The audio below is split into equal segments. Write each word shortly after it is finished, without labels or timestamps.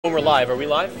When we're live, are we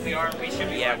live? We are. We should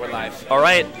be. Yeah, we're live. All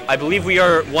right, I believe we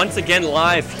are once again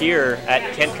live here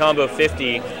at Kent Combo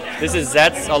 50. This is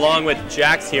Zetz along with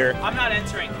Jax here. I'm not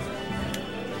entering.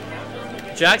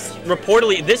 Jax,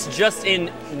 reportedly, this just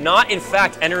in, not in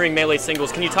fact entering Melee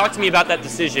Singles. Can you talk to me about that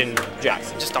decision,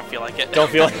 Jax? Just don't feel like it.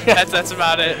 Don't feel like it? That's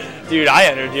about it. Dude, I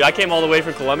entered, dude. I came all the way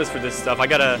from Columbus for this stuff. I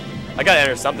gotta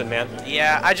enter something, man.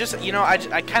 Yeah, I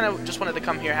I kind of just wanted to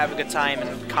come here, have a good time, and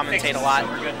commentate a lot.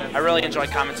 I really enjoy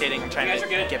commentating. I'm trying to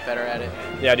get better at it.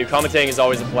 Yeah, dude, commentating is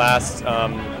always a blast.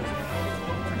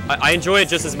 I enjoy it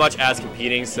just as much as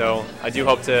competing, so I do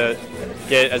hope to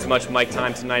get as much mic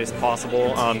time tonight as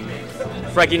possible.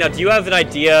 Frankie, now, do you have an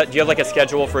idea? Do you have like a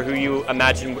schedule for who you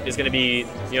imagine is going to be,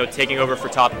 taking over for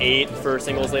top 8 for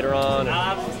singles later on? No,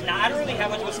 I don't really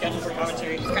have much of a schedule for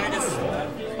commentary. It's kind of just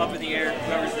up in the air.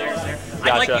 Whoever's there is there.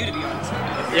 Gotcha. I'd like you to be honest.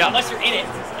 Yeah. Unless you're in it,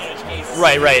 in which case.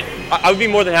 Right. I would be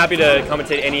more than happy to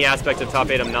commentate any aspect of top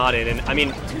 8 I'm not in, and I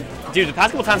mean, dude, the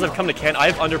past couple times I've come to Kent,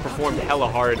 I've underperformed hella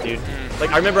hard, dude.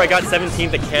 Like, I remember I got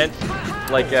 17th at Kent,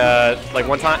 like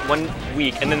one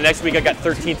week, and then the next week I got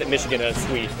 13th at Michigan at a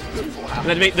suite. And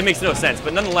that makes no sense,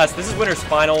 but nonetheless, this is Winners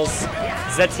Finals.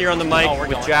 Zet's here on the mic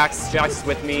with Jax. Jax is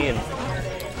with me, and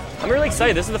I'm really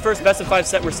excited. This is the first best of 5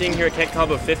 set we're seeing here at Kent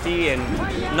Combo 50, and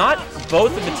not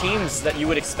both of the teams that you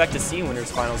would expect to see in Winners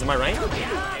Finals. Am I right?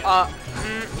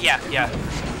 Yeah.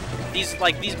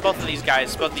 Both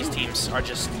of these teams are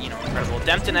just, incredible.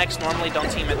 Dempt and X normally don't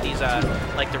team at these,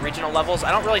 the regional levels.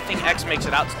 I don't really think X makes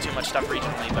it out to too much stuff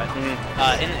regionally, but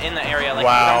in the area, he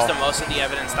brings to most of the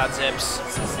evidence.zips,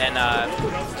 and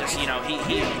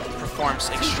he performs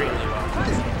extremely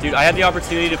well. Dude, I had the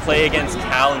opportunity to play against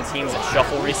Cal in teams at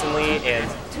Shuffle recently, and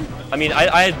I mean,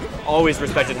 I had always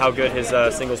respected how good his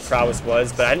singles prowess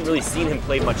was, but I hadn't really seen him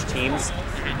play much teams.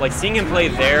 Like, seeing him play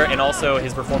there and also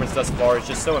his performance thus far is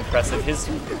just so impressive. His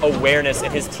awareness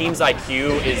and his team's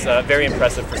IQ is very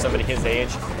impressive for somebody his age,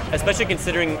 especially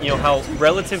considering, how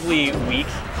relatively weak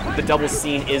the doubles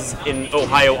scene is in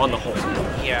Ohio on the whole.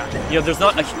 Yeah. There's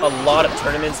not a lot of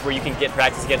tournaments where you can get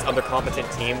practice against other competent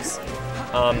teams.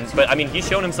 But, I mean, he's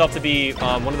shown himself to be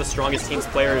one of the strongest teams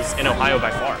players in Ohio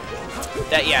by far.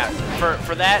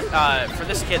 For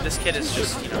this kid is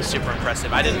just super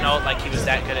impressive. I didn't know he was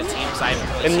that good at teams.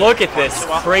 And look at this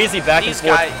crazy back and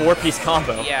forth 4-piece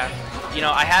combo. Yeah,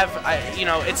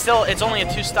 it's only a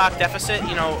 2-stock deficit.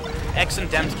 X and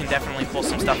Dempt can definitely pull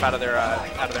some stuff out of their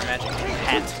magic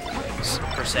hat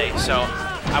per se. So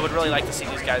I would really like to see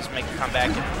these guys make a comeback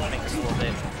and make this a little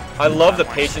bit. I love the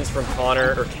patience from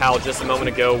Connor or Cal just a moment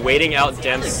ago, waiting out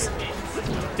Dempt's.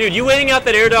 Dude, you waiting out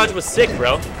that air dodge was sick,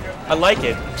 bro. I like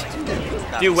it.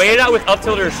 Dude, wait it out with up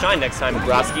tilt or shine next time,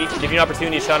 Broski. Give you an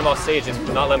opportunity to shot him off stage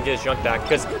and not let him get his junk back.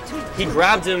 Because he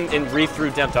grabbed him and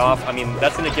re-threw Dempt off. I mean,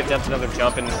 that's going to give Dempt another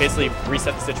jump and basically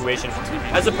reset the situation.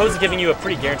 As opposed to giving you a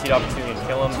pretty guaranteed opportunity to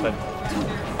kill him. But,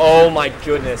 oh my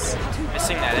goodness.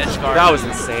 Missing that edge guard. That was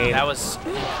insane. That was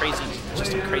crazy.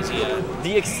 Just a crazy...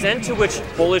 The extent to which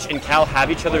Polish and Cal have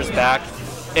each other's back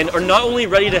and are not only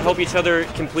ready to help each other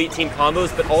complete team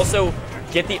combos, but also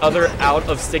get the other out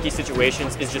of sticky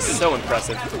situations is just so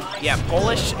impressive. Yeah,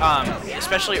 Polish,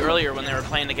 especially earlier when they were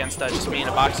playing against just me in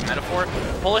a boxing metaphor,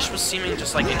 Polish was seeming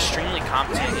just extremely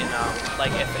competent in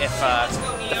if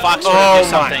the Fox were to do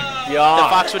something, the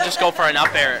Fox would just go for an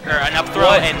up air or an up throw,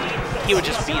 and he would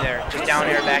just be there, just down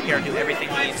air, back air, do everything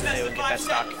he needs to do and get that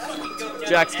stock.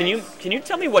 Jax, can you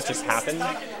tell me what just happened?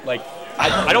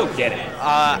 I don't get it.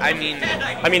 I mean,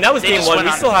 that was game 1.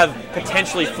 We still have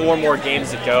potentially 4 more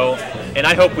games to go, and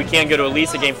I hope we can go to at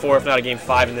least a game 4, if not a game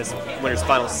 5, in this Winners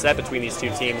Finals set between these two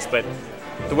teams. But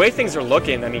the way things are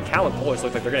looking, I mean, Cal and Polish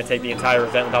look like they're going to take the entire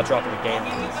event without dropping a game.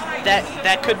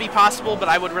 That could be possible, but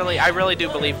I really do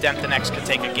believe Dempt and X could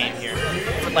take a game here.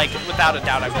 Without a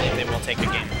doubt, I believe they will take a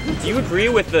game. Do you agree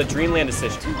with the Dreamland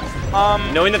decision?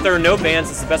 Knowing that there are no bans,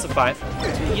 it's the best of 5.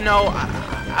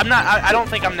 I don't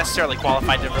think I'm necessarily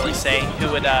qualified to really say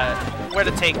who would where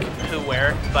to take who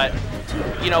where, but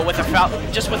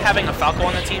with having a Falco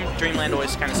on the team, Dreamland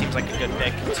always kind of seems like a good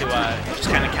pick to just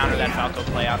kind of counter that Falco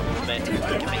play out a little bit, give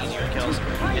the easier kills.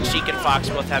 And Sheik and Fox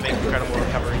both having incredible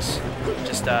recoveries,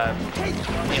 just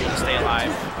able to stay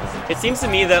alive. It seems to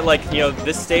me that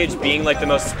this stage being the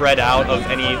most spread out of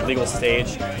any legal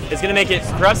stage is going to make it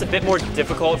perhaps a bit more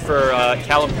difficult for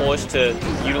Cal and Polish to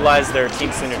utilize their team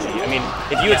synergy. I mean,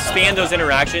 if you expand those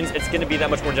interactions, it's going to be that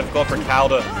much more difficult for Cal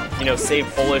to save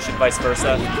Polish and vice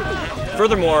versa.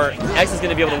 Furthermore, X is going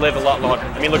to be able to live a lot longer.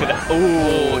 I mean, look at that.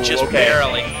 Ooh, just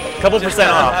barely. A couple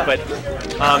percent off, but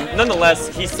nonetheless,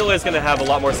 he still is going to have a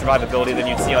lot more survivability than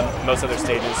you'd see on most other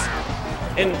stages.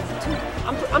 And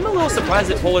I'm a little surprised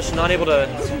that Polish is not able to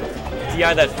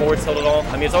TI that forward tilt at all.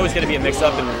 I mean, it's always going to be a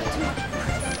mix-up, and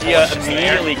he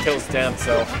immediately kills Dempt,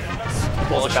 so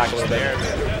pulls it back a little bit.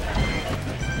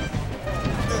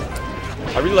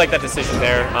 I really like that decision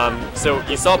there. So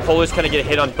you saw Polish kind of get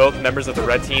hit on both members of the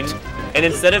red team, and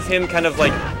instead of him kind of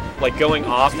like going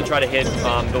off to try to hit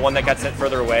the one that got sent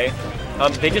further away,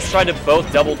 they just tried to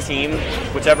both double team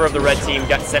whichever of the red team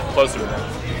got sent closer to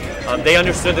them. They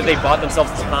understood that they bought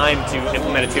themselves time to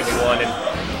implement a 2v1, and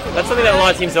that's something that a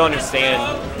lot of teams don't understand.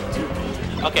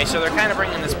 Okay, so they're kind of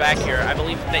bringing this back here. I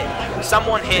believe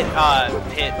someone hit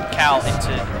Cal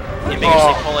into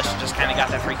ambiguously Polish and just kind of got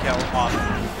that free kill off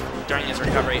during his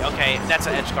recovery. Okay, that's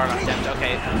an edge guard on Dempt.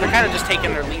 Okay, they're kind of just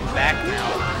taking their lead back now.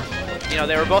 You know,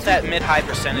 they were both at mid-high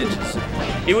percentages.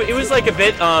 It was like a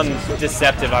bit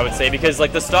deceptive, I would say, because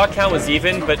like the stock count was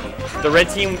even, but the red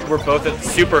team were both at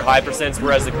super high percents,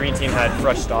 whereas the green team had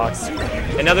fresh stocks.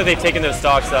 And now that they've taken those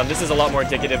stocks, this is a lot more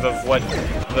indicative of what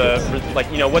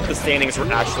what the standings were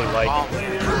actually like.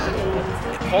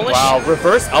 Polish. Wow,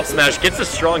 reverse up smash gets a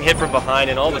strong hit from behind,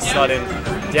 and all of a sudden,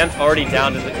 Dempt already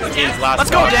down to the team's last. Let's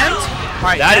stock. go, Dempt! All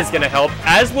right, that is going to help,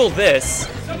 as will this.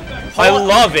 I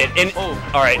love it. And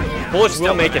all right, Polish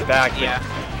will make it back. Yeah.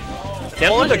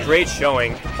 Dempt with a great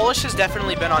showing. Polish has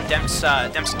definitely been on Dempt's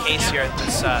case here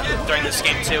during this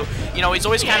game too. You know, he's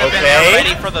always kind of been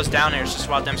ready for those down airs just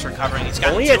while Dempt's recovering. He's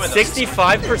got only at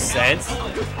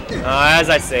 65%. As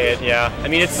I say it, yeah. I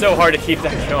mean, it's so hard to keep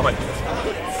that going.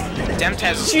 Dempt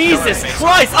has Jesus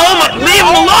Christ! Oh my! Leave him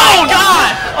alone!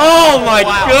 God! Oh my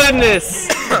goodness!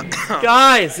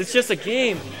 Guys, it's just a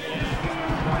game.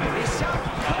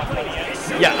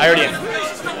 Yeah, I already am.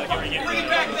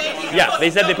 Yeah, they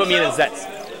said they put me in as Zets.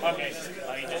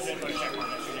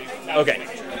 Okay.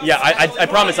 Yeah, I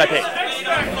promise I paid.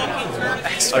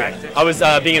 Okay. I was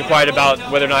being inquired about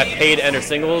whether or not I paid to enter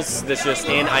singles. This just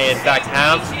in, I in fact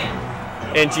have.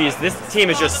 And geez, this team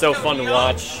is just so fun to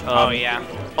watch. Oh yeah.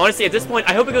 Honestly, at this point,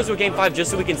 I hope it goes to a game 5 just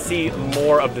so we can see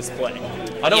more of this play.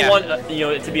 I don't want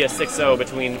it to be a 6-0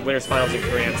 between winners, finals, and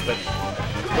grands, but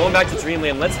going back to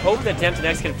Dreamland, let's hope that Dempt and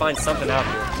X can find something out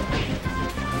here.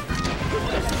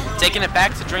 Taking it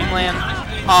back to Dreamland.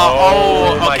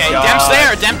 Oh my okay. God. Dempt's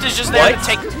there. Dempt is just there to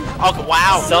take. Okay,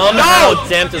 wow. Somehow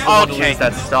Dempt is the one to lose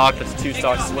that stock. That's a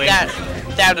 2-stock swing.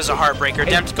 That is a heartbreaker.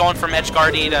 Dempt going from edge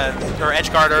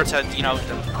guarder to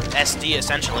SD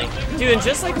essentially. Dude, and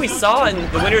just like we saw in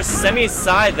the winner's semis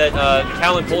side that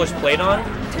Cal and Polish played on,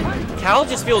 Cal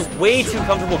just feels way too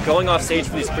comfortable going off stage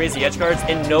for these crazy edge guards,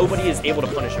 and nobody is able to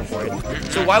punish him for it.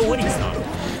 So why would he stop?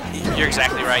 You're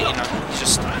exactly right. You know, he's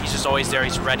just always there.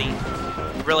 He's ready.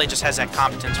 He really just has that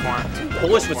competence for him.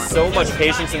 Polish with so much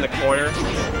patience in the corner.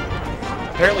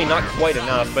 Apparently not quite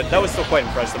enough, but that was still quite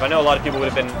impressive. I know a lot of people would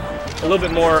have been a little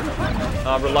bit more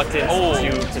reluctant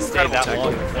to stay that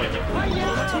long in the corner.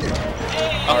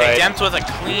 Okay, Dempt with a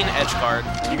clean edge guard.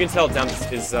 You can tell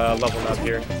Dempt is leveling up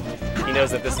here. He knows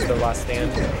that this is their last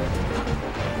stand.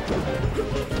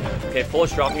 Okay,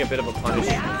 Polish dropping a bit of a punish.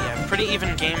 Yeah, pretty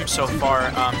even game so far.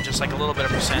 Just like a little bit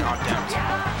of percent on Dempt.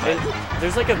 And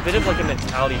there's like a bit of like a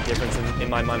mentality difference in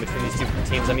my mind between these two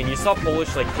teams. I mean, you saw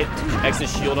Polish like hit X's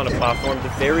shield on a platform,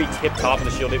 the very tip top of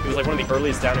the shield. It was like one of the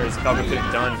earliest down airs Falcon could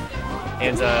have done.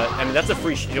 And I mean, that's a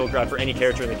free shield grab for any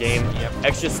character in the game. Yep.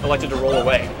 X just elected to roll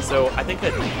away. So I think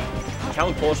that Cal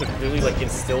and Polish have really like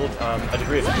instilled a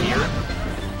degree of fear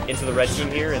into the red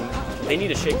team here, and they need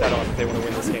to shake that off if they want to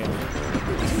win this game.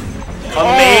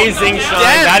 Amazing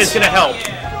shine. That is going to help.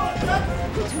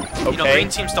 Okay. You know, green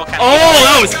team still kind of. Oh,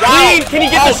 that was clean. Can he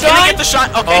get the shot? Can he get the shot?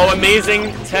 Okay. Oh,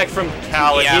 amazing tech from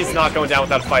Cal, and he's not going down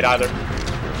without a fight either.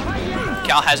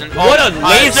 Cal hasn't. What a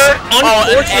laser!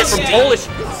 Unfortunate from Polish.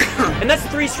 And that's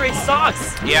 3 straight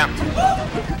stocks. Yeah.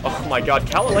 Oh my God,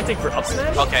 Cal electing for up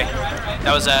smash? Okay.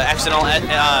 That was an accidental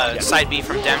side B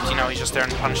from Dempt. You know, he's just there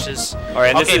and punishes. All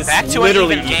right, this is back to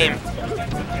literally an even game.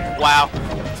 Wow.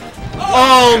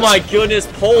 Oh my goodness,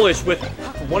 Polish with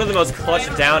one of the most clutch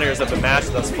down airs of the match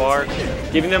thus far,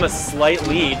 giving them a slight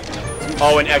lead.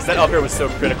 Oh, and X, that up air was so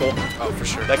critical. Oh, for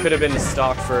sure. That could have been the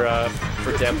stock for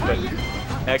Dempt, but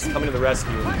X coming to the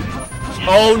rescue.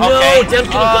 Oh no, Dempt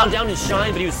could have gone down and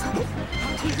shine, but he was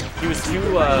too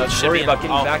worried about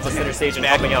getting back to center stage and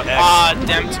helping out X.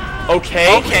 Dempt.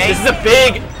 Okay. This is a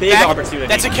big opportunity.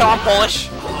 That's a kill on Polish.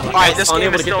 All right, this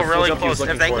game is still really close.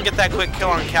 If they can get that quick kill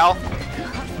on Cal,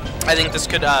 I think this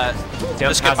could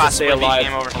possibly be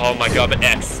game over. Oh my God, but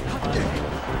X.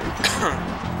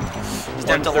 Is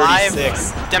Dempt alive?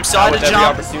 Dempt still had to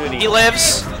jump. He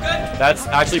lives. That's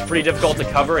actually pretty difficult to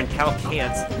cover, and Cal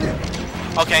can't.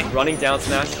 Okay. Running down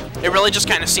smash. It really just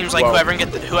kind of seems like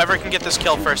whoever can get this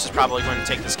kill first is probably going to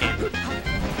take this game.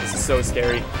 This is so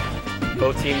scary.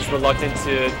 Both teams reluctant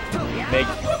to make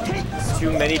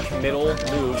too many committal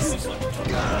moves.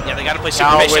 Yeah, they got to play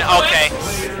Cal Supervision. with- Okay.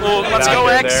 Ooh, let's Back go,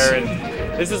 in X. there,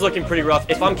 and this is looking pretty rough.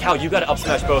 If I'm Cal, you got to up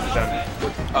smash both of them.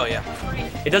 Oh, yeah.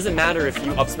 It doesn't matter if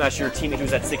you up smash your teammate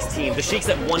who's at 16. The Sheik's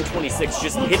at 126.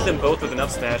 Just hit them both with an up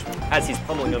smash as he's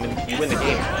pummeling them, and you win the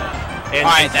game. And,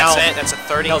 All right, and that's Cal- it. That's a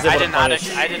 30. Cal's able I to did not.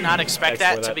 punish I did not expect X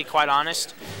that, for to that. be quite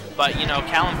honest. But you know,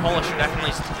 Cal and Polish are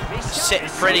definitely sitting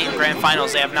pretty in grand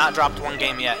finals. They have not dropped one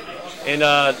game yet. And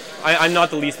I'm not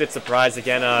the least bit surprised.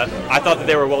 Again, I thought that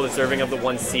they were well deserving of the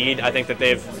 1 seed. I think that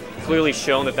they've clearly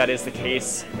shown that that is the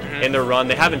case in their run.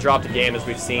 They haven't dropped a game, as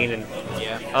we've seen. And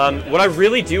Yeah. what I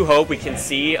really do hope we can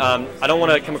see, I don't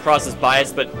want to come across as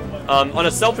biased, but on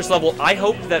a selfish level, I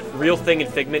hope that Real Thing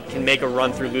and Figment can make a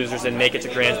run through losers and make it to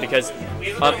Grands, because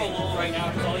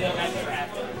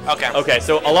Okay. okay,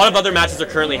 so a lot of other matches are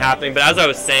currently happening, but as I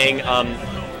was saying,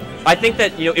 I think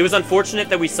that it was unfortunate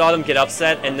that we saw them get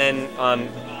upset, and then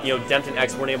Dempt and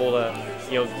X weren't able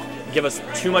to give us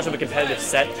too much of a competitive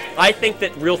set. I think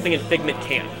that Real Thing and Figment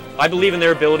can. I believe in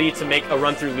their ability to make a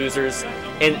run through losers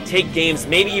and take games,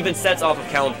 maybe even sets off of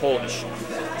Cal and Polish.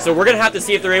 So we're gonna have to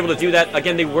see if they're able to do that.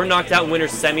 Again, they were knocked out in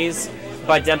winners semis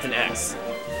by Dempt and X.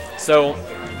 So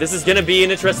this is gonna be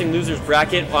an interesting losers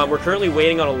bracket. We're currently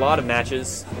waiting on a lot of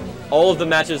matches. All of the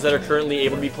matches that are currently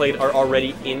able to be played are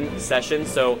already in session,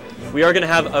 so we are going to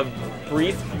have a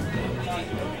brief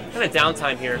kind of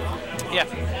downtime here. Yeah.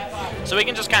 So we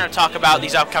can just kind of talk about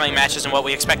these upcoming matches and what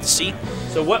we expect to see.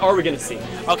 So what are we going to see?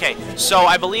 Okay, so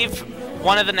I believe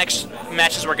one of the next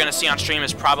matches we're going to see on stream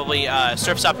is probably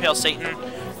Surf's Up Hail Satan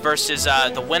versus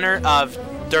the winner of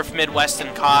Durf Midwest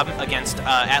and Cobb against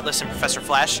Atlas and Professor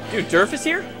Flash. Dude, Durf is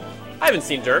here? I haven't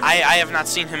seen Durf. I have not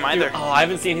seen him either. Dude, I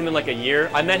haven't seen him in like a year.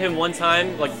 I met him one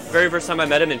time, like very first time I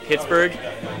met him in Pittsburgh,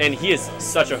 and he is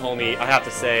such a homie, I have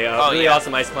to say. Really yeah.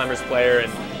 awesome Ice Climbers player,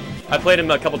 and I played him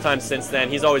a couple times since then.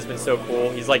 He's always been so cool.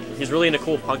 He's really into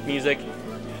cool punk music.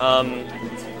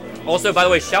 Also, by the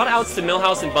way, shout outs to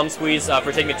Millhouse and Bum Squeeze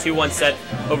for taking a 2-1 set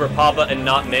over Papa and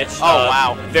not Mitch. Oh,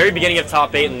 wow. Very beginning of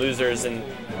top 8 and losers, and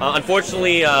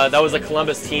unfortunately that was a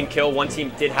Columbus team kill. One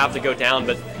team did have to go down,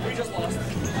 but We just lost.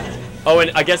 oh,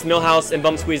 and I guess Millhouse and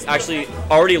Bum Squeeze actually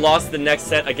already lost the next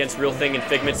set against Real Thing and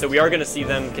Figment, so we are going to see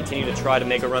them continue to try to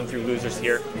make a run through losers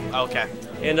here. Okay.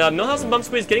 And Millhouse and Bum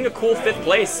Squeeze getting a cool 5th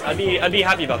place. I'd be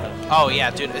happy about that. Oh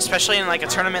yeah, dude. Especially in like a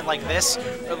tournament like this,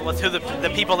 with who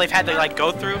the people they've had to like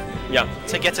go through Yeah.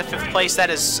 to get to 5th place,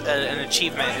 that is an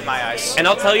achievement in my eyes. And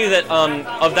I'll tell you that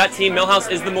of that team,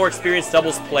 Millhouse is the more experienced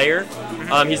doubles player.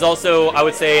 He's also, I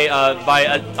would say, by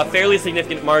a fairly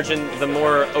significant margin, the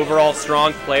more overall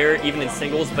strong player, even in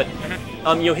singles. But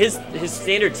his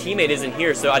standard teammate isn't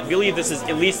here, so I believe this is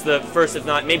at least the first, if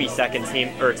not maybe second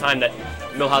time that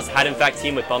Millhouse had in fact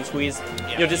teamed with Bum Squeeze.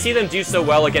 Yeah. To see them do so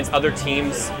well against other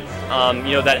teams,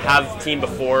 that have teamed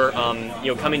before,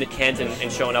 coming to Kent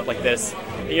and showing up like this,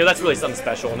 that's really something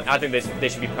special, and I think they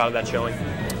should be proud of that showing.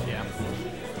 Yeah.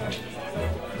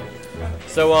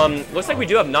 So, looks like we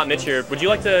do have Not Mitch here. Would you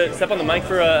like to step on the mic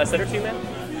for a set or two, man?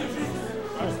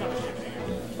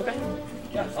 Okay.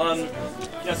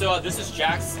 Yeah, so this is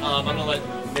Jax. I'm going to let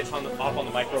Mitch hop on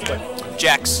the mic real quick.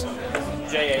 Jax.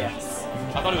 J-A-X.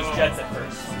 I thought it was Jets at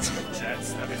first.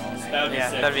 Jets? That'd be awesome. That would be Yeah,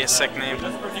 sick. that'd be a sick name.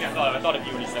 That's the first thing I thought of. I thought of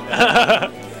you when you said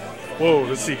that. Whoa,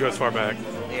 the seat goes far back.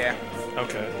 Yeah.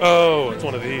 Okay. Oh, it's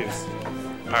one of these.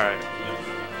 Alright.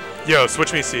 Yo,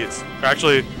 switch me seats. Or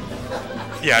actually,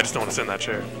 yeah, I just don't want to sit in that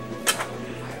chair.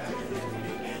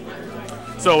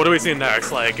 So what do we see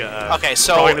next? Like, Okay,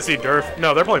 so- probably gonna see Durf.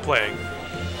 No, they're probably playing.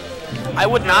 I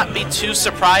would not be too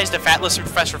surprised if Atlas and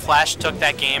Professor Flash took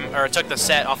that game or took the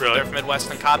set off Really? of Durf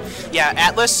Midwest and Cobb. Yeah,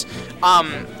 Atlas,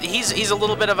 he's a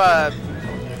little bit of a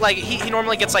like he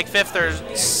normally gets like 5th or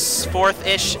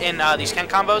 4th-ish in these Ken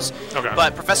combos. Okay.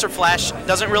 But Professor Flash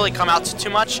doesn't really come out to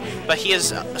too much, but he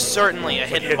is certainly a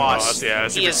hidden boss. Yeah,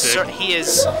 he is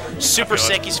super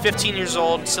sick. He's 15 years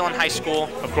old, still in high school.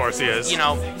 Of course he is.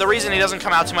 The reason he doesn't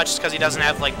come out too much is because he doesn't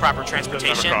have like proper Doesn't have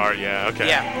transportation. a car. Yeah. Okay.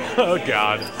 Yeah. Oh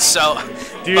God. So,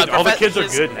 Dude, but all the kids are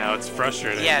his- good now. It's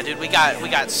frustrating. Yeah, dude, we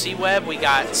got C-Web, we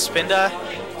got Spinda,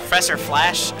 Professor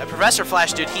Flash. Professor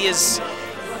Flash, dude, he is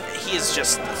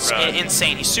just Right.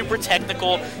 insane. He's super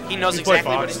technical. He knows You play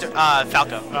exactly what Fox? he's doing.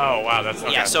 Falco. Oh wow, that's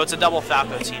okay. Yeah, so it's a double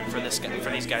Falco team for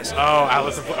these guys. Oh,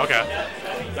 Atlas and okay.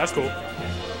 That's cool.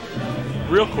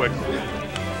 Real quick.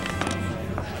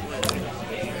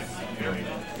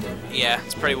 Yeah,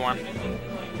 it's pretty warm.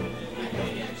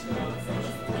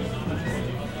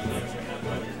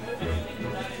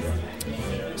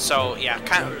 So yeah,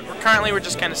 currently we're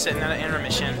just kind of sitting at an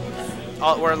intermission.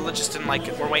 We're just in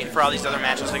we're waiting for all these other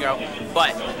matches to go.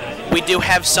 But We do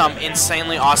have some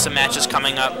insanely awesome matches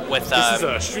coming up with. This is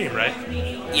a stream, right?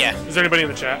 Yeah. Is there anybody in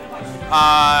the chat?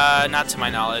 Not to my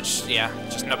knowledge. Yeah,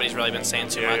 just nobody's really been saying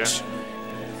too much.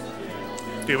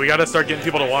 Yeah. Dude, we gotta start getting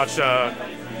people to watch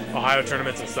Ohio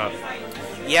tournaments and stuff.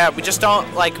 Yeah, we just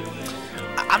don't like.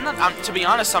 To be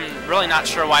honest, I'm really not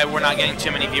sure why we're not getting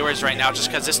too many viewers right now. Just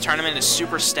because this tournament is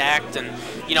super stacked, and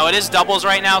you know it is doubles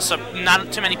right now, so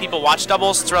not too many people watch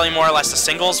doubles. It's really more or less the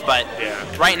singles. But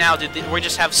right now, dude, we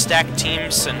just have stacked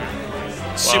teams and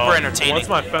super entertaining. Once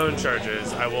my phone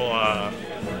charges, I will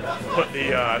put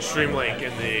the stream link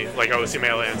in the OC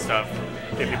Melee and stuff.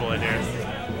 Get people in here.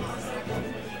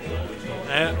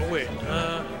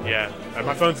 Yeah,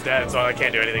 my phone's dead, so I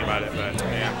can't do anything about it. But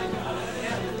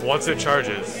once it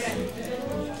charges,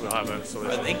 we'll have a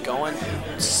solution. Are they going?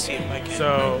 Let's see if I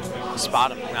can spot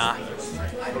them. Nah.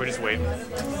 We're just waiting.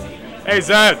 Hey,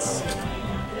 Zets!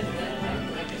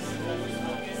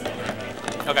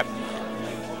 Okay.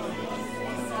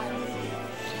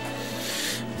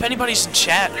 If anybody's in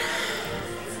chat.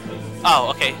 Oh,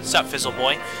 okay. What's up, Fizzle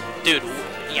Boy? Dude,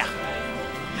 yeah.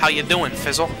 How you doing,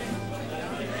 Fizzle?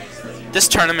 This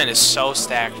tournament is so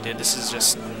stacked, dude. This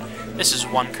is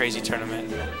one crazy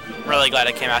tournament. I'm really glad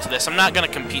I came out to this. I'm not going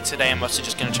to compete today. I'm mostly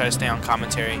just going to try to stay on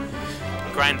commentary.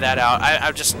 Grind that out.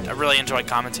 I really enjoy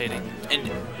commentating. And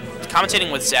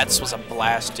commentating with Zets was a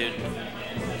blast, dude.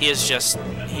 He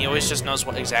always just knows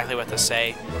exactly what to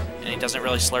say, and he doesn't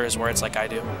really slur his words like I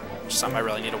do, which is something I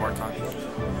really need to work on.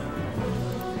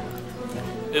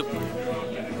 Oop.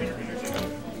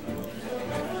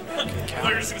 I thought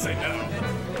you were just going to say no.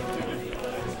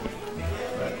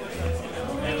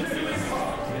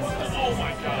 Oh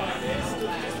my god.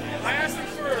 I asked him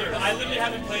for... Dude, I literally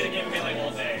haven't played a game of Melee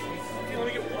all day. You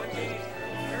only get one game.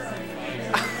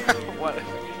 What?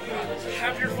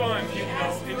 Have your fun.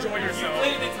 Enjoy yourself. You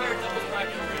played an entire doubles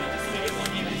bracket already. Just to get one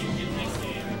game and you get next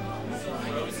game.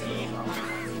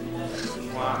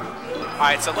 Wow.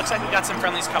 Alright, so it looks like we got some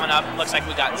friendlies coming up. Looks like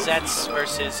we got Zets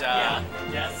versus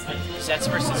Zets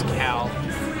versus Cal.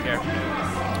 Here.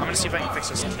 I'm gonna see if I can fix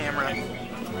this camera.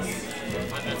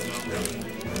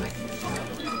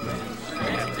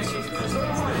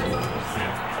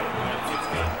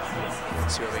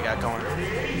 Let's see what we got going.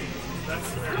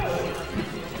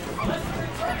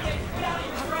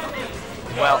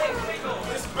 Well,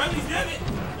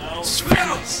 it's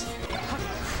friendlies.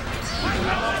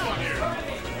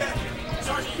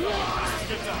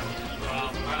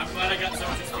 I'm glad I got so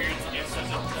much experience against such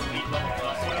an elite level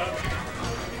crossroad.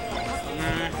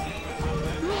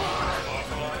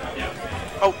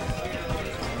 Oh.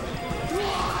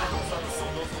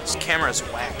 This camera's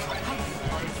whack.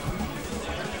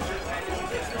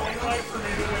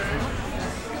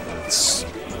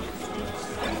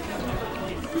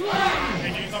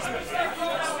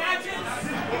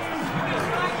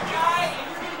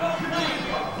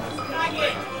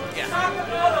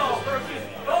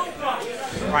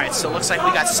 Alright, so it looks like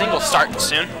we got singles starting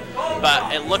soon,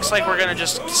 but it looks like we're gonna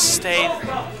just stay.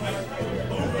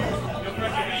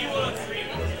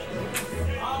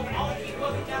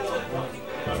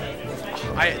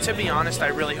 To be honest, I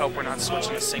really hope we're not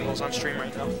switching to singles on stream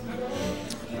right now.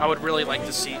 I would really like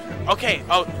to see. Okay.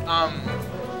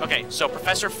 Okay. So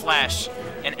Professor Flash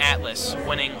and Atlas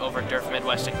winning over Durf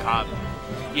Midwest and Cobb.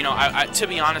 You know, to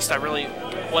be honest, I really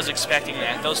was expecting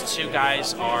that. Those two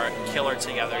guys are killer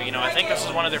together. You know, I think this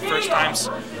is one of their first times.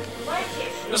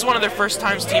 This is one of their first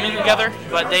times teaming together,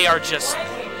 but they are just.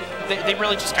 They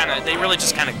really just kind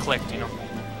of clicked. You know.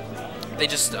 They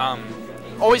just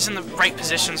always in the right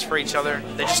positions for each other.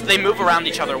 They move around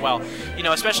each other well. You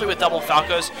know, especially with double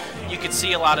Falcos, you could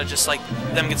see a lot of just like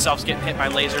themselves getting hit by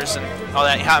lasers and all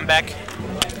that. Yeah, I'm back.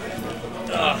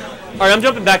 Alright, I'm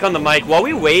jumping back on the mic. While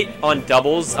we wait on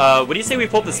doubles, what do you say we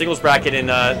pull up the singles bracket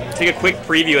and take a quick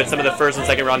preview at some of the first and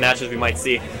second round matches we might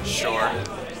see? Sure.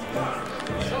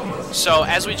 So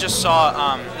as we just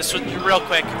saw, this was real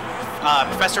quick.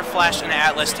 Professor Flash and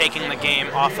Atlas taking the game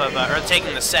off of, or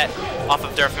taking the set off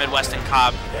of Durf Midwest and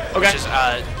Cobb. Okay.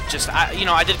 Which is, you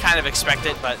know, I did kind of expect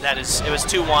it, but it was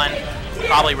 2-1,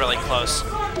 probably really close.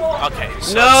 Okay.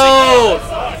 So no,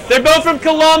 they're both from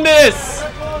Columbus.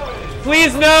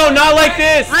 Please no, not like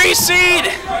this. Reseed.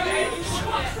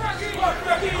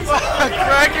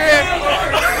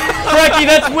 Frecky,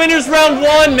 that's winners round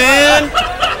 1, man.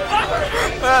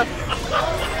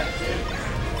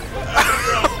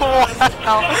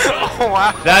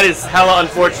 Wow. That is hella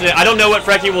unfortunate. I don't know what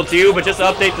Frecky will do, but just to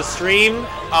update the stream,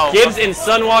 Gibbs and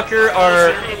Sunwalker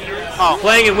are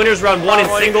playing in winners round 1 in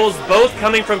singles, both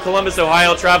coming from Columbus,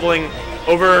 Ohio, traveling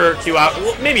over 2 hours,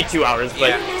 well, maybe 2 hours,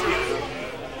 but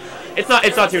it's not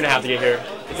 2.5 to get here.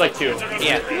 It's like 2.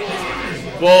 Yeah.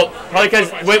 Well, probably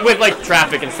because with like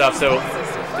traffic and stuff. So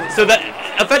that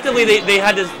effectively they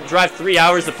had to drive 3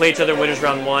 hours to play each other in winners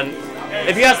round 1.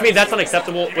 If you ask me, that's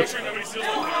unacceptable. Which,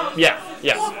 yeah.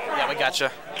 Yeah, we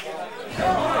gotcha.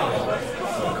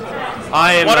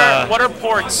 I am. What are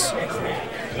ports?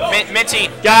 Minty.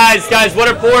 Guys, what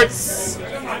are ports?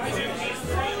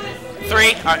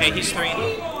 3. Okay, he's 3.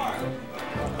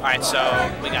 All right, so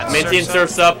we got Minty and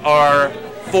Surf's Up are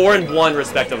 4 and 1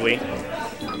 respectively.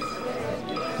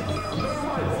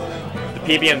 The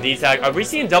PBMD tag. Are we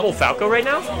seeing double Falco right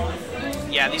now?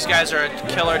 Yeah, these guys are a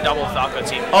killer double Falco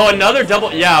team. Oh, another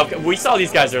double. Yeah, okay. We saw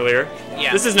these guys earlier.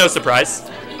 Yeah. This is no surprise.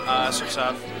 Surf's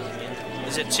Up.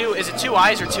 Is it two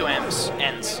I's or 2 M's?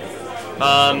 N's.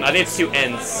 I think it's 2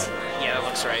 N's. Yeah, that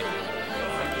looks right.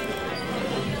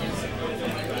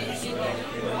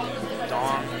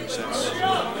 Dawn sits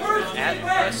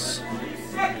Atlas.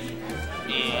 And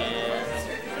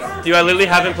Dude, I literally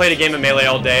haven't played a game of Melee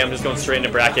all day. I'm just going straight into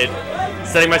bracket.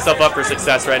 Setting myself up for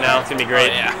success right now. It's going to be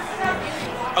great. oh, yeah.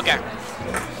 Okay.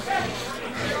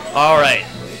 All right.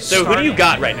 So who do you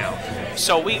got right now?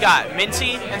 So we got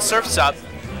Minty and Surf's Up,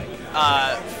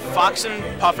 Fox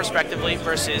and Puff respectively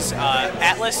versus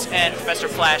Atlas and Professor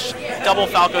Flash, double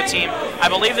Falco team. I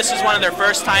believe this is one of their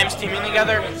first times teaming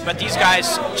together, but these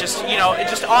guys just,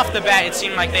 just off the bat, it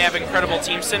seemed like they have incredible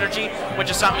team synergy, which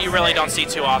is something you really don't see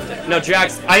too often. Now,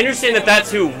 Jax, I understand that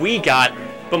that's who we got,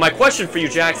 but my question for you,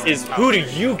 Jax, is who do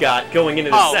you got going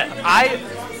into the set?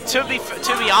 To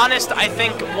be honest, I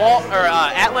think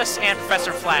Atlas and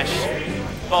Professor Flash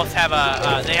both have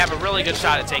a really good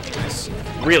shot at taking this.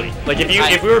 Really? Like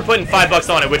if we were putting $5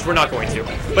 on it, which we're not going to,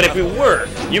 but if we were,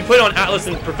 you put on Atlas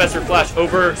and Professor Flash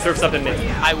over Surf's Up and Minty.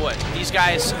 I would. These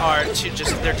guys are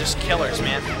they're just killers,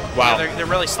 man. Wow. They're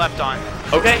really slept on.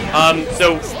 Okay.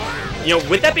 So,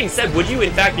 with that being said, would you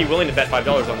in fact be willing to bet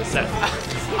 $5 on this set?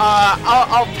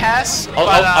 I'll pass.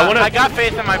 I got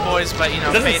faith in my boys, but it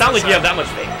doesn't sound like you have that much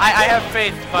faith. I have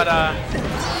faith, but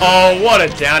Oh, what a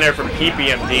down air from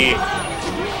PPMD.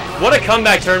 What a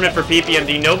comeback tournament for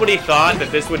PPMD. Nobody thought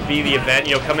that this would be the event,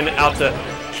 coming out to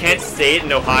Kent State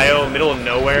in Ohio, middle of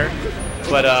nowhere.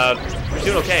 But we're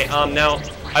doing okay. Now,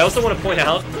 I also want to point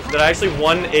out that I actually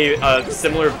won a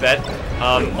similar bet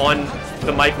on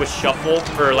the mic with Shuffle,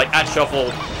 or like at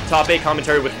Shuffle, top 8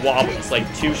 commentary with Wobbles, like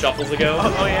 2 shuffles ago.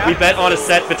 Oh yeah? We bet on a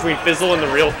set between Fizzle and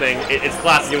The Real Thing. It's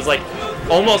classic. It was like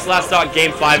almost last stock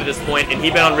game 5 at this point, and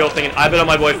he bet on Real Thing, and I bet on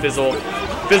my boy Fizzle.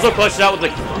 Fizzle clutched out with the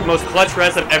most clutch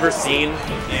rest I've ever seen.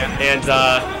 Yeah. And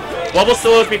Wobble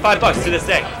still owes me $5 to this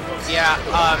day. Yeah,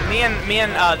 me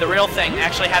and The Real Thing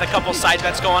actually had a couple side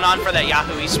bets going on for that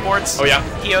Yahoo Esports. Oh yeah?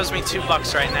 He owes me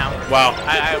 $2 right now. Wow.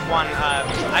 I won,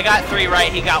 I got 3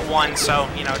 right, he got 1, so,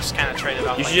 just kind of traded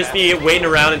off. You should just be waiting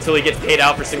around until he gets paid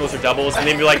out for singles or doubles, and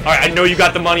then be like, all right, I know you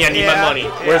got the money, I need my money.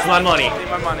 Where's my money? I need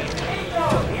my money.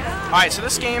 All right, so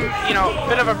this game,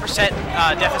 bit of a percent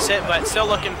deficit, but still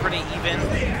looking pretty even.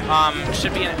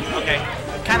 Should be okay.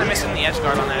 Kind of missing the edge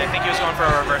guard on that. I think he was going for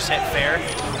a reverse hit fair,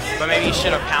 but maybe he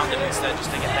should have pounded instead just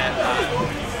to get that,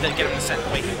 to get him to set the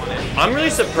way he wanted. I'm really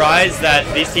surprised that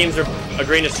these teams are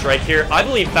agreeing to strike here. I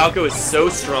believe Falco is so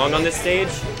strong on this stage.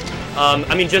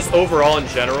 I mean, just overall in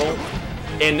general,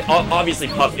 and obviously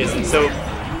Puff isn't. So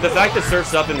the fact that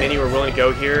Surf's Up and Minty were willing to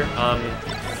go here,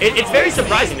 it's very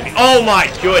surprising to me. Oh my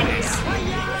goodness!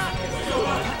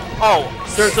 Oh,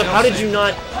 Surf's Up, how did you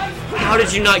not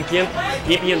gimp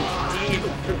PPMD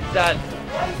for that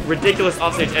ridiculous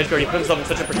offstage edge guard? He put himself in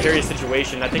such a precarious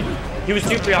situation. I think he was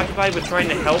too preoccupied with trying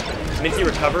to help Minty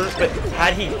recover, but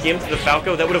had he gimped the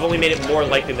Falco, that would have only made it more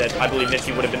likely that I believe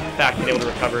Minty would have in fact been able to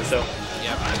recover. So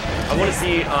yeah. I want to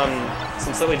see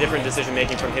some slightly different decision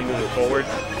making from him moving forward.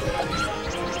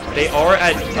 They are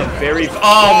at a very... Oh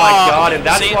my god, and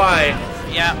that's why...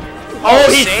 Yeah. Oh,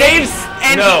 he saves...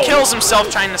 And he kills himself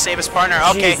trying to save his partner.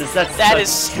 Okay, Jesus, that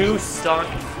is 2 stock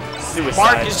suicide.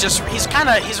 Mark is just... He's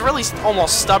really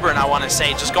almost stubborn, I want to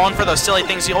say. Just going for those silly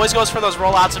things. He always goes for those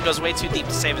rollouts and goes way too deep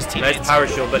to save his teammates. Nice power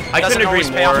shield, but I couldn't agree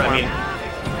more. I mean...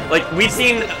 Like, we've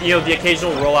seen, the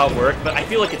occasional rollout work, but I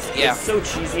feel like it's so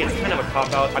cheesy. It's kind of a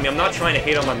cop-out. I mean, I'm not trying to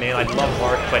hate on my man. I love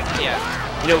Mark, but... Yeah.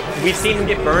 We've seen him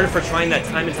get burned for trying that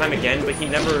time and time again, but he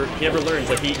never learns.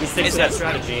 Like he sticks to that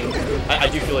strategy, and I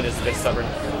do feel it is a bit stubborn.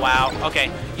 Wow.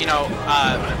 Okay. Yeah,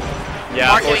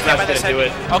 Mark Force Snap's gonna do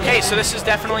it. Okay, so this is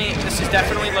definitely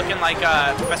looking like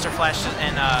Professor Flash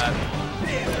and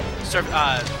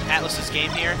Atlas's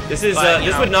game here. This is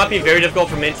this would not be very difficult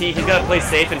for Minty. He's got to play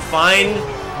safe and find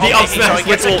the up smash, so he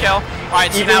gets a kill. All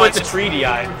right, so even now with the tree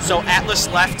DI. So Atlas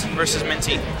left versus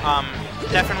Minty.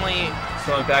 Definitely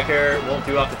Strong back air, won't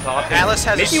do off the top. Atlas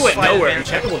has Mickey a went slight nowhere.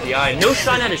 advantage. Impeccable DI. No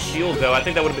shine out of shield though. I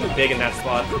think that would have been big in that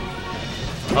spot.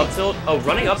 Up tilt. Oh,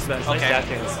 running up smash. Nice Okay. dash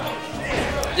hands.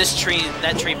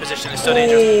 That tree position is so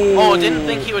dangerous. Oh, didn't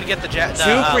think he would get the Too laser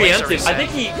preemptive. reset. I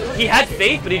think he had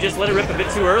faith, but he just let it rip a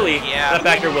bit too early. Yeah. That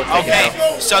back air will take it Okay,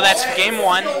 though. so that's game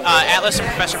 1. Atlas and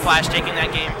Professor Flash taking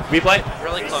that game. Replay?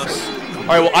 Really close. All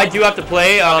right, well, I do have to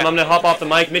play. I'm going to hop off the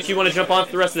mic. Mitch, you want to jump on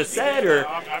for the rest of the set? Or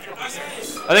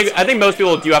I think most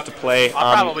people do have to play.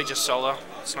 I'll probably just solo.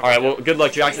 All right, well, good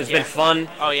luck, Jax. It's been fun.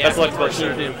 Oh, yeah. Best of luck to For both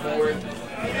sure, teams dude. moving forward.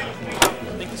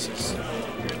 I think this is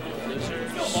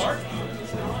losers. What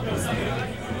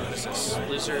is this?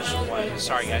 Losers. What?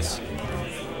 Sorry, guys.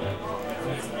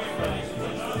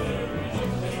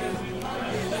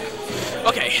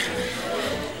 Okay.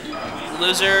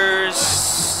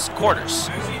 Losers quarters.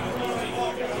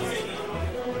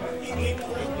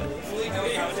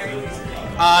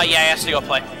 Yeah, he has to go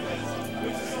play.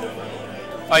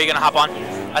 Oh, you're gonna hop on?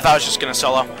 I thought I was just gonna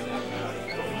solo.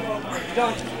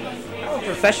 Oh,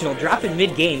 professional. Drop in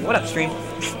mid-game. What up, stream?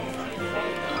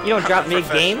 You don't drop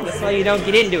mid-game. That's why you don't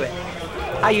get into it.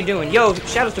 How you doing? Yo,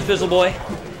 shoutouts to Fizzle Boy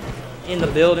in the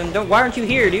building. Why aren't you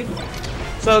here, dude?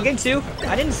 So, game 2.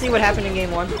 I didn't see what happened in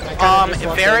game 1.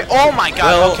 Very. Oh my God.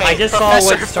 Well, okay. I just saw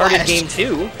Professor what started Flash. game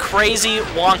 2. Crazy,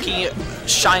 wonky,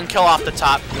 shine kill off the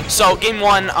top. So game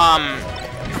 1,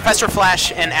 Professor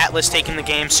Flash and Atlas taking the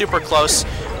game, super close.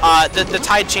 The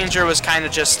tide changer was kind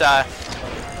of just.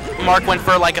 Mark went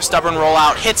for like a stubborn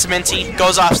rollout, hits Minty,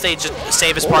 goes off stage to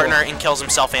save his partner, and kills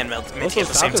himself and Minty at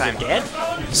the same time. Dead?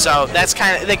 So that's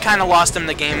they kind of lost him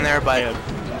the game there, but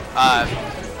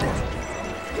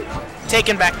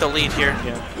taking back the lead here.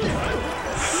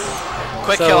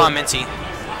 Quick kill on Minty.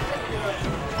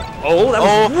 Oh, that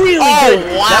was really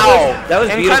good. Wow! That was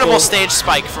incredible beautiful. stage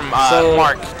spike from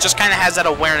Mark. Just kind of has that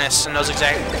awareness and knows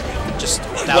exactly.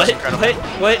 That was incredible.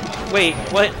 Wait,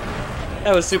 what?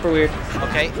 That was super weird.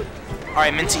 Okay. All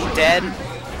right, Minty dead.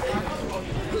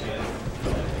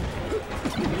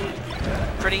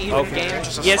 Pretty even game.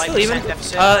 Just a Yeah, slight still even. percent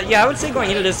deficit. Yeah, I would say going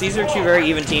into this, these are two very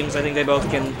even teams. I think they both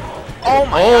can. Oh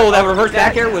my God! That reverse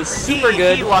back air was super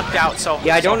good. He lucked out so.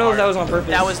 Yeah, I don't know hard. if that was on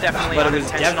purpose. That was definitely but it was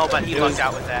unintentional, but he lucked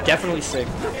out with that. Definitely sick.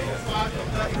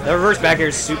 The reverse back air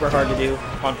is super hard to do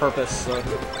on purpose. So.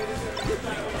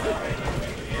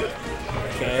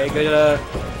 Okay,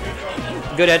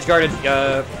 good edge guarding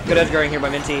here by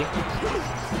Minty.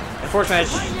 Unfortunately,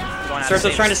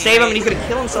 Surso's trying to save him, and he's gonna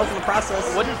kill himself in the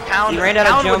process. Wouldn't pound. He ran out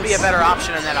of Pound would jumps. be a better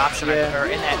option in that option, Yeah. or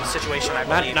in that situation, I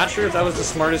believe. Not sure if that was the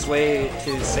smartest way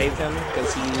to save him,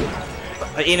 because he,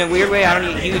 in a weird way,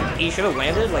 he should have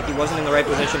landed. Like he wasn't in the right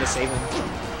position to save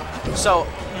him. So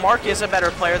Mark is a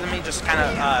better player than me, just kind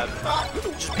of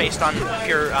just based on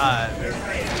pure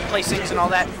placings and all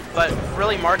that. But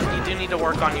really, Mark, you do need to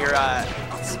work on your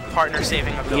partner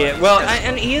saving ability. Yeah, well,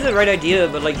 and he has the right idea,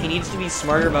 but like he needs to be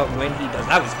smarter about when he does.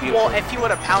 That was beautiful. Well, if he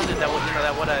would have pounded, that would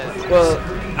have. Well,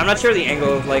 I'm not sure the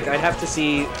angle of like I'd have to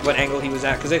see what angle he was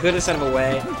at because they could have sent him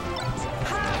away.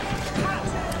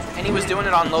 And he was doing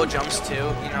it on low jumps too. You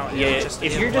know. Yeah.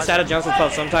 If you're just out of jumps with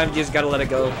puff, sometimes you just gotta let it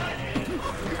go.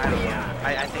 I don't know.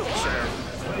 I think he should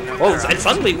have. Oh, and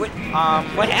suddenly what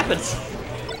happened?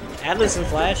 Atlas and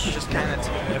Flash Just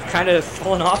have kind of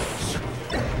fallen off.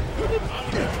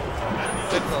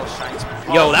 Good little shine spot.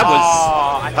 Yo, that was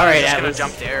I thought all right. he was Atlas, gonna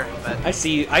jump there, but I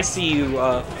see you,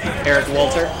 Eric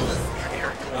Walter.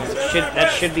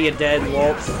 That should be a dead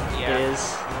Walt. Yeah. It is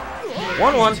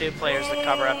 1-1. 2 players to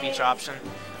cover up each option.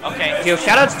 Okay. Yo,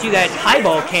 shoutouts to that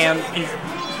highball cam. And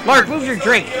Mark, move your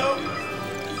drink.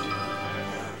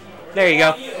 There you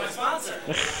go.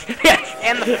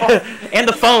 And the phone. And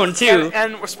the phone too.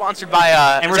 And we're sponsored by.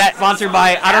 And we're sponsored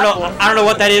by I don't know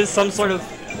what that is. Some sort of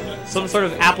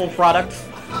Apple product.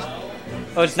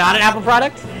 Oh, it's not an Apple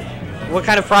product? What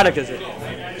kind of product is it?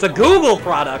 It's a Google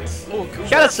product. Ooh, Google.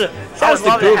 Shout out to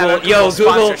love to have a Google. Yo, Google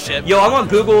Google. sponsorship. Yo, I want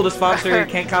Google to sponsor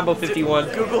Kent Combo 51.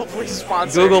 Google, please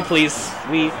sponsor. Google, please.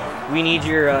 We need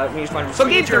your sponsor. So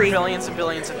We game need your 3. billions and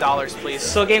billions of dollars, please.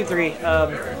 So game 3.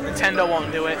 Nintendo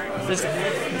won't do it.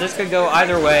 This could go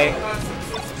either way.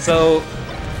 So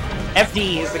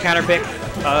FD is the counter pick.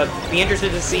 Be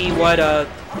interested to see what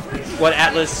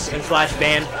Atlas and Flash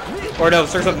ban, or no,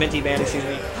 Surf's Up Minty ban. Excuse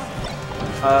me.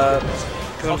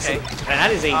 Okay. And that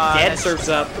is a dead Surf's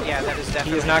Up. Yeah, that is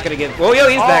definitely. He is not gonna get. Oh, yo,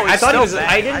 he's back. I he's thought he still was. back.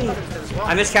 I didn't. I thought he was as well.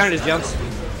 I miscounted his jumps.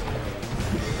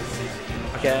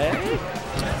 Okay.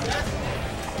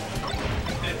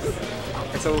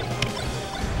 So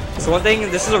one thing,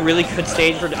 this is a really good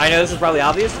stage for. I know this is probably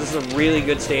obvious. This is a really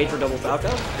good stage for Double Falco,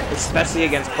 especially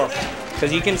against Puff,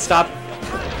 because you can stop.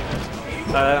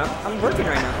 I'm working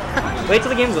right now. Wait till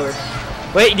the game's over.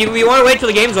 Wait, do you want to wait till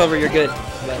the game's over? You're good.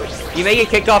 But you may get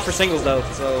kicked off for singles though,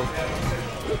 so.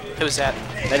 Who's that?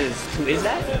 Who is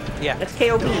that? Yeah. That's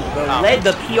KOB,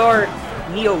 the PR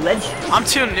Neo legend. I'm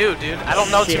too new, dude. I don't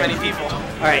know too many people.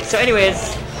 Alright, so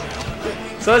anyways,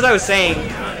 so as I was saying,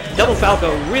 Double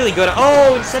Falco, really good.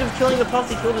 Oh, instead of killing the Puff,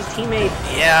 he killed his teammate.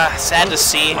 Yeah, sad to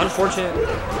see. Unfortunate.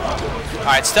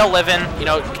 Alright, still living. You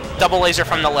know, double laser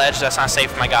from the ledge. That's not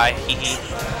safe, my guy. Hee hee.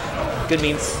 Good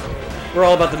memes. We're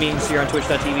all about the memes here on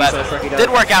Twitch.tv, so check it out. Did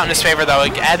work out in his favor, though,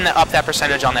 adding up that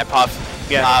percentage on that Puff.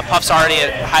 Yeah. Puff's already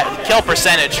at high kill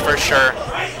percentage for sure.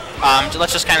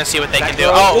 Let's just kind of see what they can do.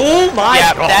 Oh my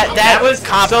yeah, god. That was was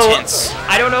competence. So,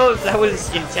 I don't know if that was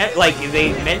intent, like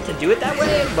they meant to do it that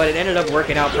way, but it ended up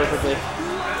working out perfectly.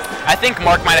 I think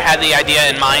Mark might have had the idea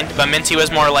in mind, but Minty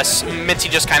was more or less, Minty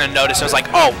just kind of noticed. It was like,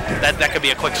 oh, that could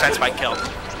be a quick side spike kill.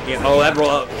 Yeah. Oh, that roll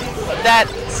up.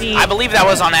 I believe that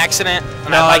was on accident.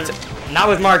 And No, not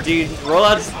with Mark, dude.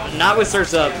 Rollouts, not with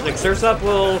Surf's Up. Like Surf's Up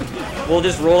will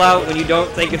just roll out when you don't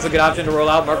think it's a good option to roll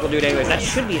out. Mark will do it anyways. That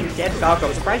should be a dead Falco.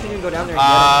 I'm surprised he didn't go down there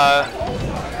and get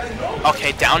him.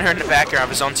 Okay, down here in the back air of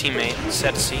his own teammate.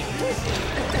 Sad to see.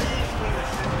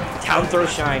 Down throw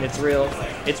shine. It's real.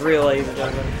 It's real, ladies and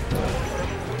gentlemen.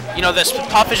 You know, this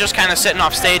Puff is just kind of sitting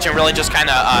off stage and really just kind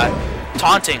of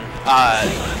taunting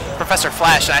Professor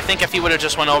Flash. And I think if he would have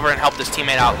just went over and helped his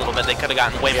teammate out a little bit, they could have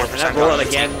gotten way more percent. That rollout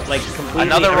again, like completely.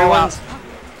 Another rollout.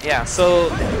 Yeah. So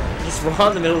just roll out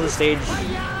in the middle of the stage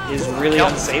is really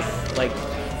unsafe. Like,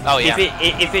 oh yeah.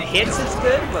 If it hits, it's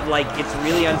good, but like it's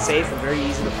really unsafe and very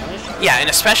easy to punish. Yeah, and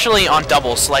especially on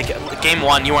doubles. Like game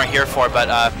one, you weren't here for,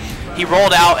 but he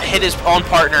rolled out, hit his own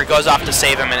partner, goes off to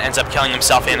save him, and ends up killing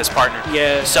himself and his partner.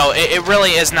 Yeah. So it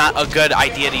really is not a good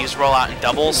idea to use rollout in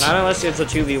doubles. Not unless it's a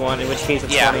 2v1, in which case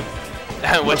it's funny.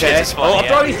 Which case it's funny. Oh, up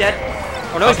throw, he's dead.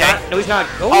 Oh no, he's not. No, he's not.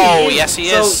 Oh, yes, he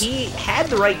is. So he had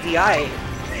the right DI.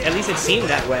 At least it seemed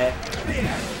that way.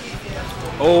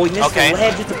 Oh, he missed the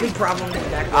ledge. It's a big problem.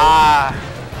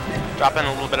 Dropping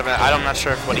a little bit of it. I'm not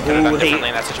sure what he could have done differently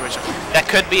in that situation. That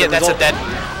could be it. That's a dead.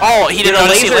 Oh, he didn't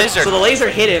notice the laser. So the laser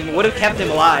hit him. Would have kept him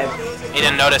alive. He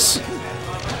didn't notice.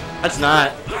 That's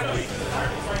not.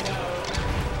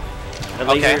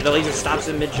 The laser stops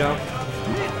him mid-jump.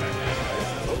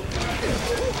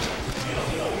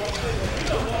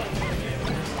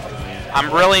 I'm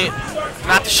really,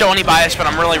 not to show any bias, but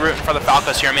I'm really rooting for the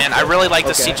Falcos here, man. I really like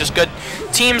to see just good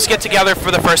teams get together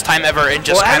for the first time ever and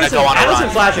just kind of go on a run. Addison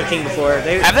Flash have teamed before.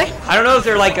 Have they? I don't know if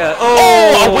they're like a...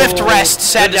 Oh, a whiffed rest.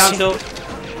 Sad down tilt.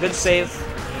 Good save.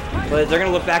 But they're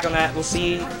going to look back on that. We'll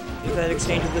see if that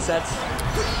exchanges the sets.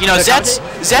 You know,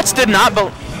 Zets did not...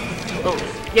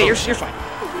 Yeah, you're fine.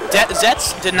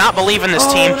 Zets did not believe in this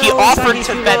team. He offered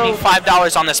to bet me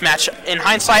 $5 on this match. In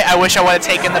hindsight, I wish I would have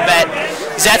taken the bet.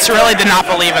 Zets really did not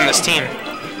believe in this team.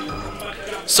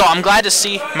 So I'm glad to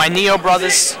see my Neo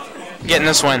brothers getting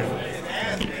this win.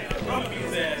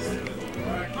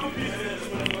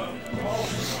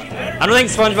 I don't think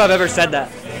SpongeBob ever said that.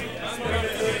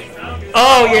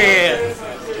 Oh, yeah.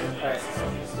 Alright.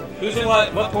 Who's in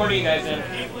what? What port are you guys in?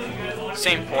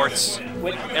 Same ports.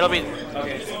 It'll be...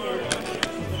 Okay.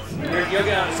 You'll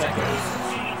get on a second.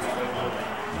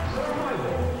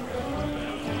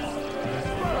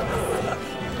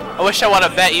 I wish I would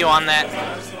have bet you on that.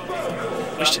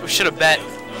 We should have bet.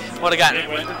 Would have gotten...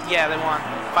 Yeah, they won.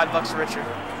 $5 richer. I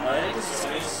think this is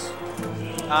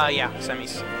semis. Yeah,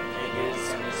 semis.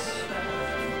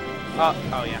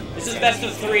 Oh, yeah. This is best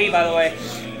of 3, by the way.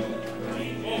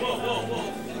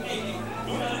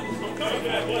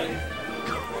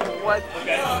 What?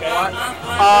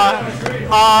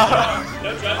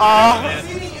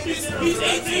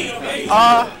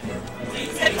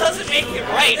 That doesn't make it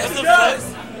right. What the fuck?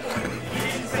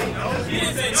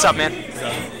 What's up, man?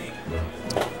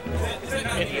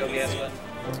 Hit the OBS button.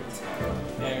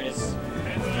 There it is.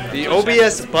 The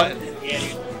OBS button.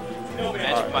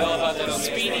 Magic button.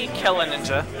 Speedy Killer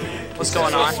Ninja. What's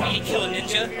going on? Speedy Killer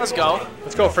Ninja. Let's go.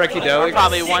 Let's go, Frankie Deli.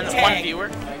 Probably one viewer.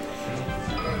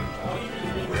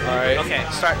 Alright. Okay,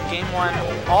 start game 1.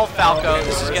 All Falco.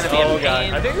 This is going to be a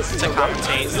pain I think this is to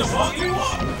commentate.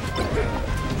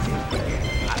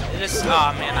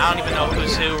 Oh man, I don't even know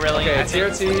who's who really. Okay,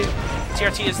 TRT.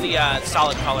 TRT is the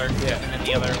solid color, and then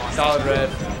the other one. Solid red,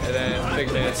 and then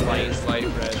Figment is light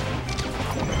red.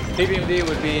 PBMD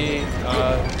would be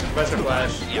Professor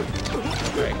Flash. Yep.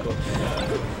 Alright, cool.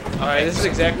 Alright, this is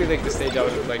exactly like the stage I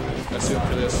would like assume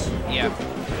for this. Yeah.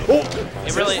 Oh!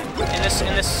 It really in this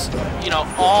you know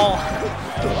all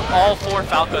 4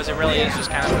 Falcos. It really is just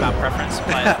kind of about preference,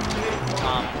 but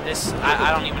this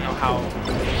I don't even know how I'm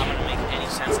gonna make any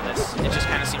sense of this. It just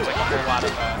kind of seems like a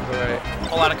Right.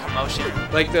 whole lot of commotion.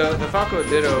 Like the Falco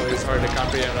Ditto is hard to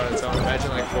comprehend on its own. Imagine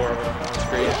like 4 of them on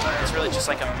screen. It's really just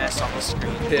like a mess on the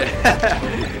screen. Yeah,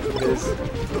 it is.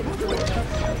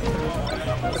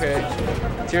 Okay.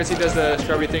 TRT does the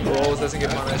scrubby thing, rolls, doesn't get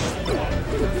punished.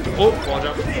 Oh, wall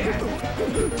jump.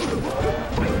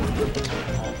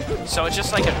 So it's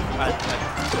just like a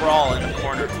brawl in the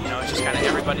corner, you know, it's just kind of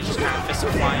everybody just kind of fists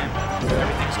are flying,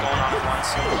 everything's going on at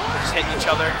once, just hitting each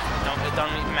other. It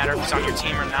doesn't even matter if it's on your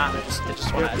team or not, they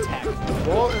just want to attack.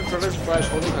 Wall and Professor Flash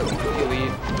holding a tiny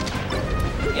lead.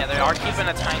 Yeah, they are keeping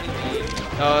a tiny lead.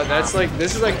 That's like,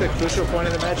 this is like the crucial point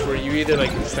of the match where you either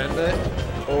like extend it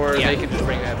or they can just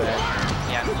bring that back.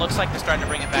 Yeah, it looks like they're starting to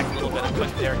bring it back a little bit. A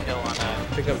quick dare kill on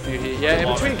pick up a few heat. Yeah, in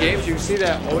between games you see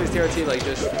that always TRT like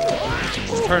just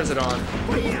turns it on.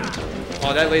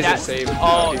 Oh, that laser saved.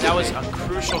 Oh, that was a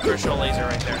crucial laser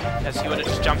right there. As he would have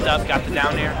just jumped up, got the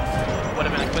down air, would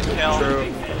have been a quick kill.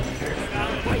 True.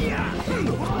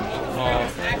 Oh.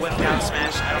 Whip down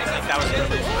smash. I don't think that was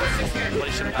really what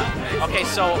he should have done. Okay,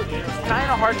 so kind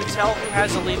of hard to tell who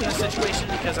has the lead in this situation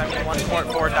because I mean, once Port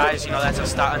 4 dies, you know that's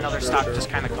another stock just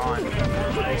kind of gone.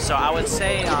 So I would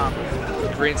say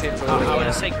green team's a little bit I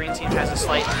would say green team has a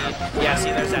slight lead. Yeah,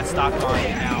 see, there's that stock gone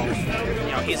now.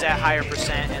 You know, he's at higher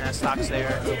percent and that stock's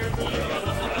there.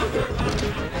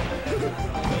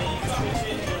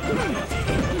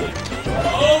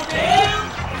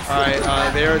 Alright,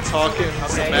 they are talking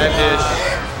some mad dish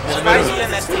in the middle.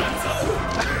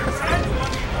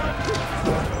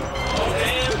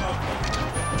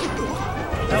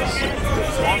 That was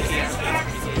wonky.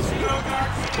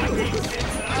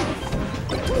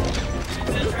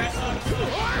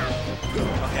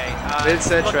 Okay. It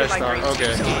said trash like talk.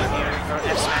 Okay.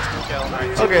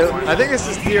 Okay, I think this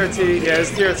is TRT. Yeah,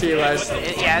 it's TRT last.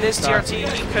 Yeah, it is TRT.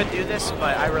 He could do this,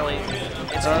 but I really,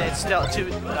 it's still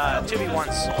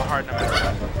 2v1s are hard no matter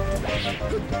what.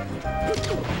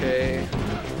 Okay.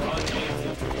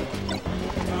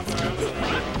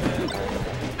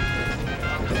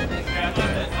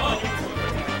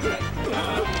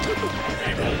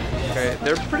 Okay,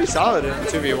 they're pretty solid in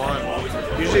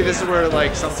 2v1. Usually this is where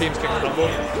like some teams can crumble,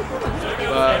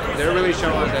 but they're really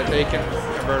showing that they can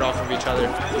convert off of each other.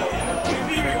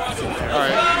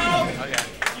 Alright.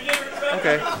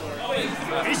 Okay.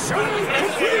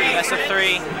 That's a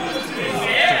 3.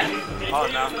 Oh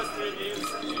no.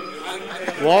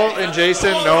 Walt and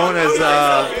Jason, known as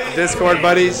Discord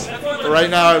buddies. Right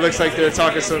now it looks like they're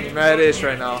talking some mad-ish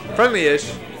right now.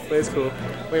 Friendly-ish, but it's cool.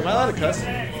 Wait, am I allowed to cuss?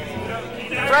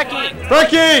 Brecky!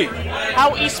 Brecky!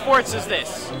 How esports is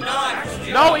this?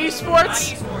 No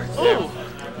esports? Ooh.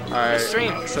 Alright,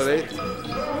 Stream. so they're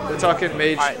talking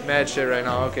mad shit right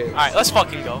now. Okay. Alright, let's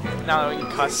fucking go. Now that we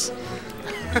can cuss.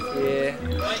 Yeah.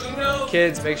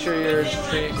 Kids, make sure your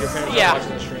parents are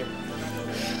watching the stream.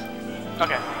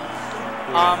 Okay.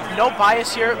 No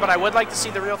bias here, but I would like to see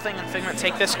the real thing and Figment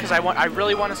take this because I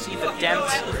really want to see the Dent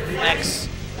X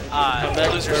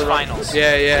losers finals.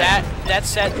 Yeah, yeah. That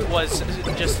set was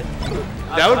just.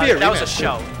 That would be a rematch. That was a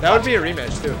show. That would be a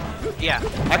rematch too. Yeah.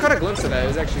 I caught a glimpse of that. It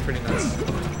was actually pretty nuts.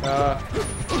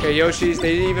 Okay, Yoshi's.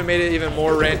 They even made it even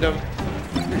more random.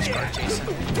 Jason.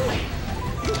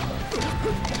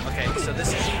 Okay, so this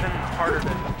is even harder to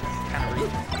kind of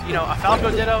read. You know, a Falco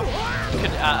Ditto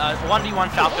could a 1v1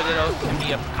 Falco Ditto can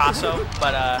be a Picasso,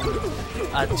 but a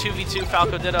 2v2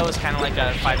 Falco Ditto is kind of like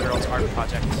a 5-year-old's art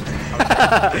project.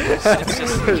 It's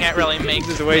just you can't really make.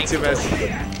 This is way too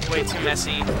messy. Way too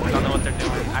messy. Don't know what they're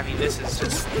doing. I mean, this is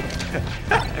just.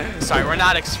 Sorry, we're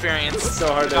not experienced. It's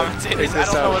so hard to commentators. pick I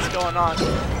this don't know out. what's going on.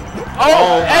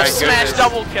 Oh my F smash goodness.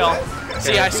 double kill.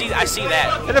 See, I see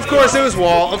that. And of course it was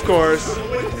Walt, of course,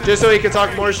 just so he could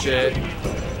talk more shit.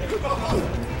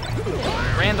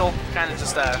 Randall kind of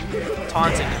just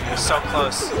taunting him. He was so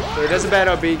close. But it doesn't bad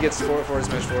how B gets forward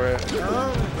smash for it.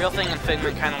 Real thing and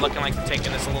Figment kind of looking like they're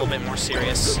taking this a little bit more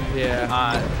serious.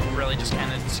 Yeah. Really just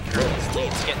kind of securing these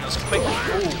leads, getting those quick.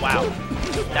 Ooh, wow.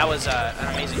 That was an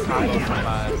amazing combo from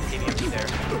DBMD there.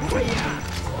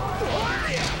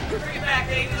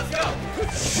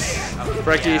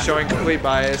 Brecky showing complete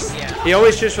bias. Yeah. He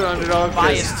always cheers for the underdog.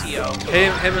 Bias TO.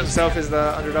 Him himself is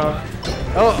the underdog.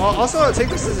 Oh, also I'll take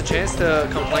this as a chance to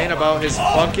complain about his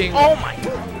funking. Oh my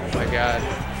god.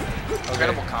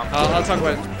 Incredible combo. I'll talk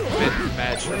about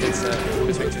mid-match, mid-set,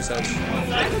 between two sets.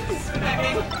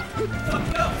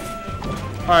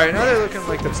 Alright, now they're looking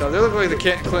like themselves. They're looking like the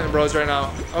Clinton Bros right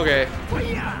now. Okay.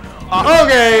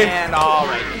 Okay! And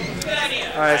alright.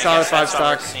 Alright, solid 5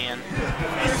 stock.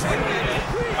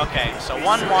 Okay, so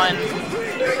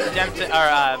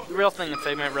 1-1. Real thing and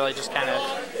Figment really just kind of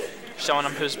showing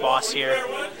him who's boss here.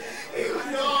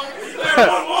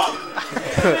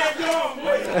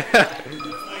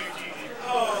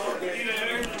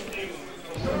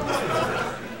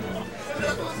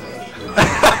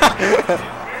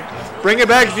 Bring it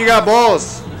back if you got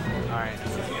balls. Alright.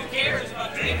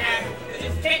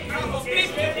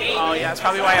 Oh yeah, that's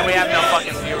probably why we have no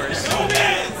fucking viewers.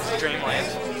 It's Dreamland.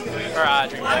 Or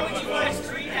DreamHack.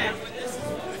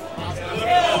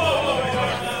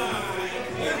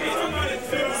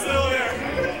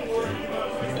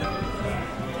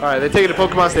 Alright, they take it to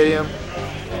Pokemon Stadium.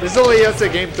 This is only up to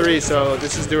game 3, so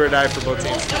this is do or die for both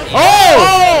teams.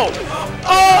 Oh!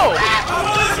 Oh!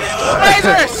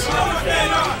 Razors!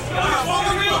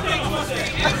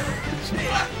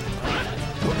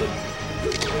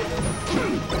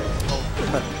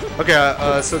 Okay,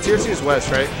 so TRC is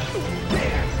west, right?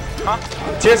 Huh?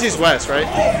 TRC is west, right?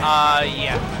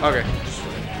 Yeah. Okay.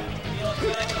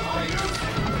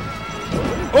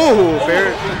 Oh,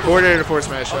 fair coordinated force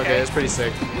smash. Okay, that's pretty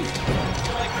sick.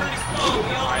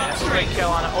 Alright, that's a great kill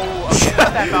on it. Oh, okay,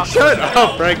 not that Falcon. Shut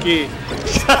up, Frankie.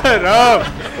 Shut up.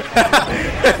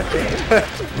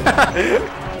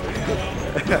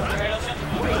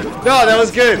 No, that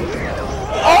was good.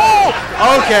 Oh!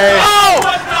 Okay.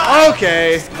 Oh!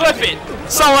 Okay. Clip it.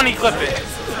 Somebody clip it.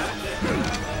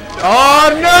 Oh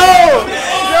no!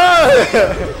 No!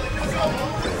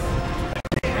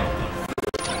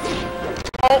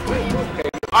 Oh.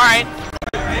 Alright.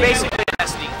 Basically an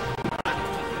SD.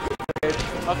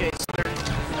 Okay, so they're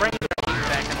bringing their lead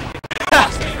back.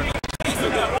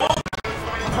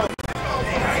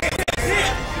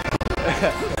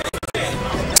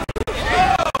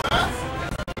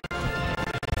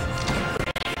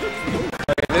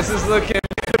 This is looking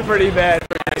pretty bad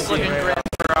for It's looking grim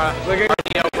for looking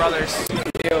Neo Brothers.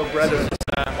 Neo Brothers.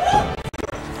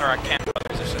 Or Ken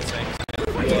Brothers, I should say.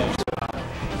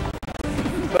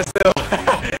 But still.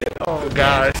 Oh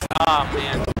gosh. Oh,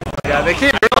 man. Yeah, they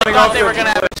keep I running thought off they were going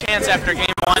to have a chance after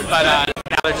game 1, but now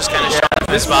they're just kind of showing up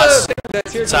this bus. That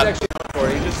TRC's up? actually on for.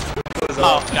 He just goes Oh,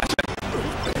 off. gotcha.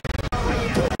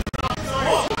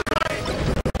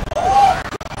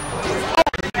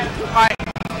 Alright.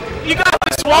 You got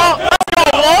this, Walt. Let's go,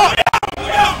 Walt.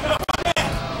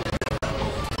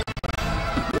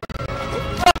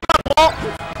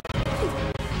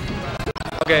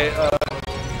 Okay,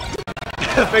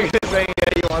 Figure is saying yeah,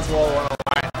 he wants wall 101.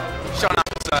 Alright. Showing off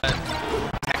his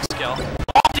tech skill.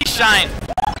 Balti Shine.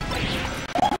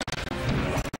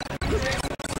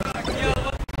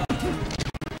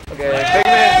 Okay,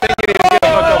 Figment thinking he's gonna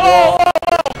fuck up wall.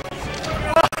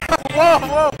 Whoa,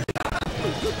 whoa.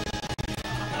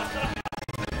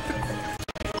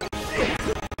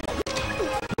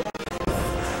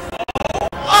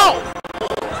 Oh!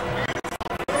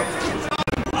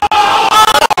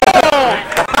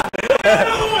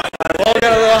 Wall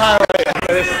got a little high right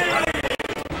after this.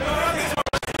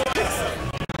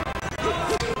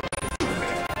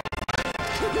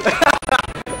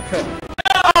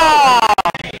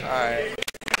 Alright.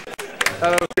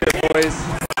 That was good, boys.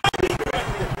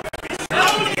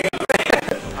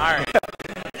 Alright.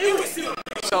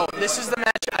 So, this is the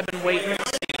match I've been waiting to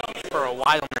see for a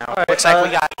while now. Alright, Looks like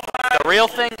we got the real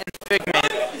thing and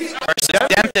Figment versus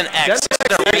Dempton X. Dempton This is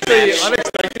a actually rematch.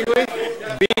 unexpectedly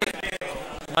beat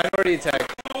Minority Attack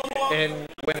in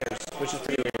winners, which is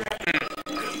pretty weird. And,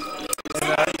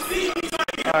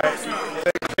 alright,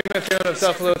 Figment feeling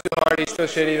himself a little too hard. He's still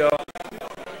shitty though.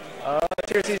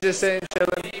 TRC's just sitting,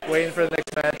 chilling, waiting for the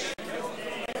next match.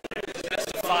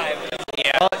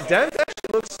 Yeah. Dent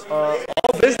actually looks all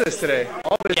business today.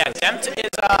 All business. Yeah, Dempt is,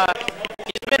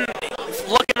 he's been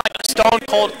looking like a stone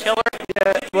cold killer.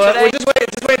 Yeah, well, today. just wait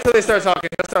until they start talking.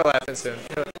 He'll start laughing soon.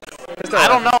 I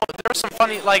don't know. There was some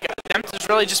funny, like, Dempt has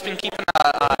really just been keeping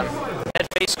a dead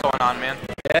face going on, man.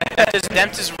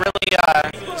 Dempt is really,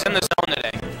 he's in the zone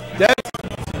today.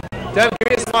 Dent, give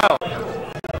me a smile.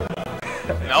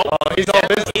 Nope. Oh, he's all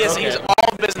business. He's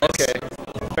all business. Okay,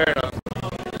 fair enough.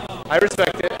 I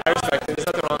respect it. There's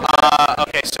nothing wrong.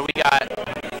 Okay, so we got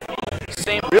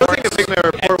same. Real thing is Figment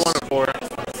report 1 and 4.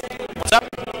 What's up?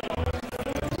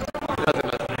 Nothing.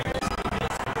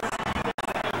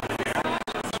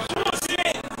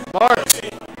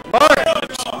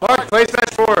 Mark, play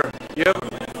Smash 4. Yep.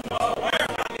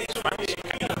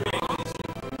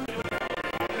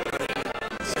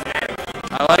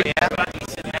 I like it.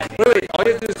 Wait, all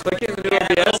you have to do is click it in the new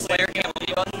OBS.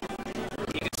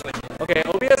 Okay,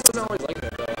 OBS doesn't always like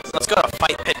that though. Let's go to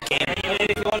Fight Pit game.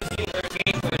 If you want to see their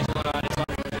game footage going on, it's on.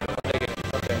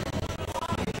 Okay.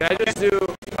 Can I just do?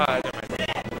 Never mind.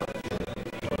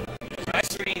 My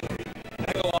screen,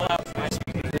 I go all out for my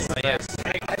screen. Yes.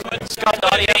 I put Scuffed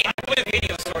audio. I put a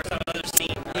video source on another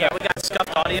scene. Yeah, we got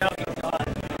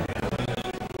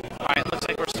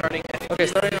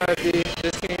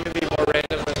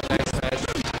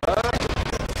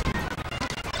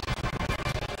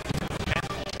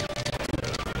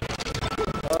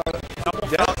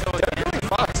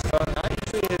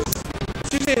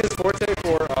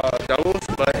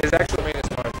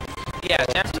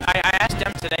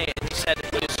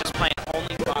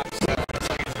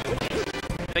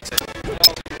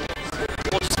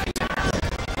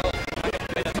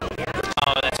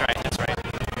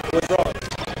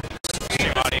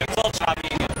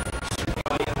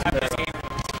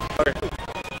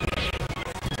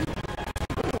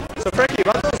He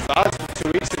bought those thoughts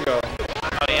 2 weeks ago.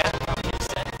 Oh yeah.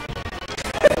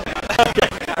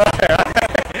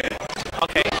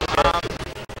 Okay.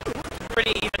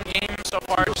 Pretty even game so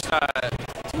far. Just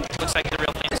looks like the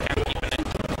real thing's kind of keeping it.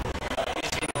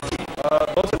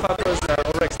 Both the Papas are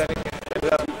overextending.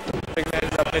 Ended up, big men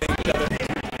ended up hitting each other.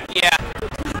 Yeah.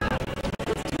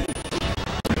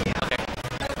 Okay.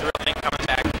 The real thing coming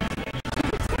back.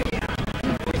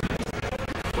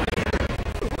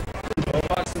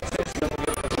 Box and 6, then we'll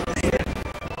get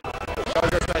the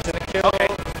Chargers match and a kill.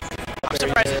 Okay. I'm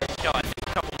surprised it didn't kill. I think a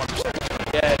couple more percent.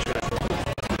 Yeah, true.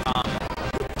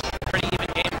 Pretty even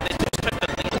game. They just took the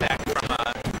lead back from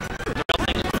the real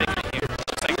thing and Figment here.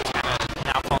 Looks like it's kind of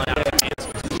now falling out of their hands.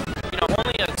 You know,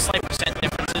 only a slight percent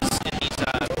differences in these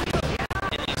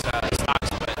stocks,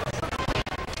 but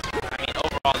I mean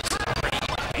overall this is a pretty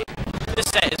even game. This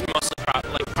set is mostly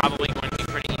probably going to be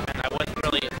pretty even. I wouldn't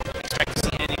really expect to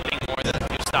see anything more than a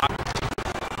few stock.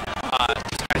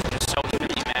 These guys are just so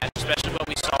evenly matched, especially what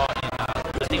we saw in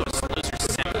I think it was losers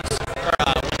semis or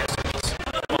winners semis.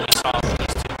 What we saw from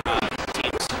these two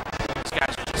teams. These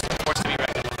guys are just forced to be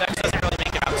reckoned with. X doesn't really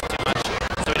make it out too much,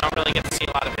 so we don't really get to see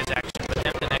a lot of his action. But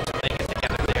them and X, when they get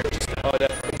together,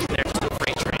 they're just a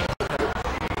freight train.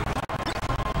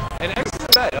 And X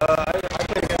isn't bad. I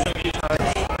played against him a few times.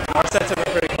 Our sets have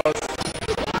been pretty close.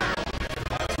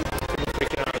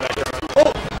 Freaking out in the background.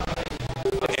 Oh!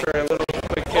 Looks for a little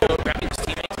quick kill. Grabbing his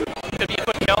teammate. Could be a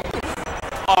quick kill.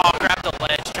 Oh, grabbed the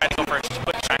ledge, tried to go for a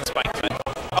quick shine spike. But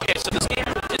okay, so this game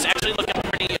is actually looking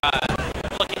pretty,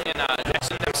 looking in X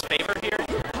and them's favor here.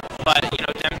 But you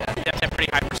know, them have pretty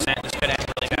high percent. This could end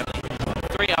really badly.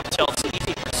 3 up tilts,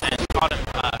 easy percent. Caught him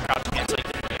crouch cancel.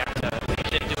 He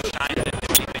didn't do a shine. Didn't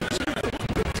do anything. Just kind of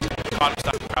caught him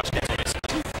stuck in crouch cancel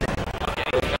basically.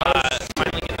 Okay,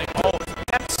 finally getting the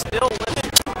that's still living.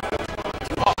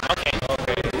 Oh, okay.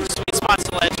 Sweet spots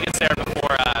the ledge, gets there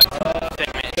before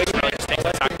Figment. Just really just takes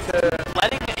the stock.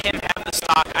 Letting him have the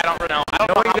stock, I don't know. I don't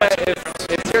know Knowing how much that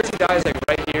if TRT dies like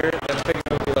right here, then Figment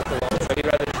will be left alone. So he'd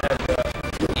rather just have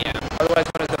yeah. otherwise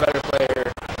one is the better player.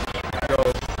 Go.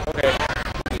 Okay.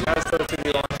 Now it's still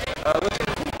 2v1.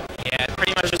 Yeah,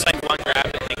 pretty much just like one grab,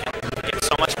 and they can get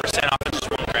so much percent off of just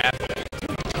one grab.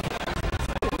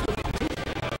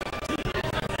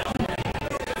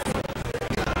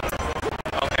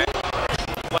 Okay.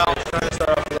 Well, Trying to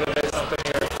start off a little bit something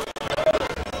here.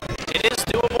 it is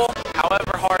doable.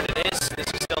 However hard it is, this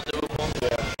is still doable.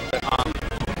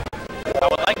 I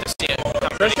would like to see it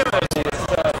come pretty close.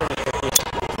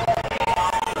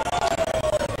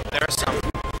 There's some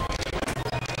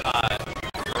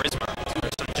charisma.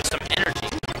 There's just some energy.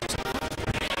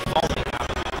 Only now.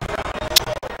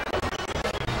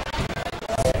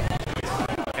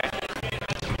 Okay.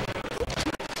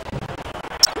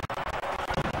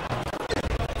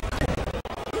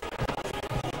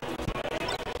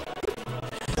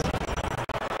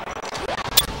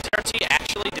 TRT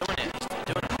actually doing it. He's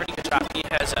doing a pretty good job. He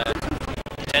has a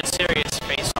dead serious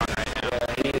face on right now.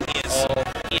 He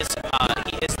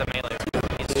is the melee.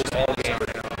 He's just all game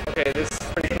right now. Okay, this is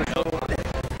pretty crucial.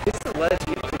 It's the ledge.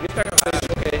 Get back on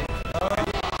stage. Okay.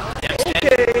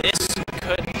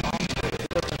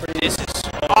 This is.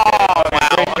 Oh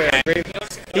wow. Okay. Great.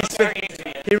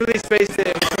 He really spaced it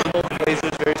in both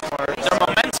places. Very smart. Their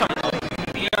momentum.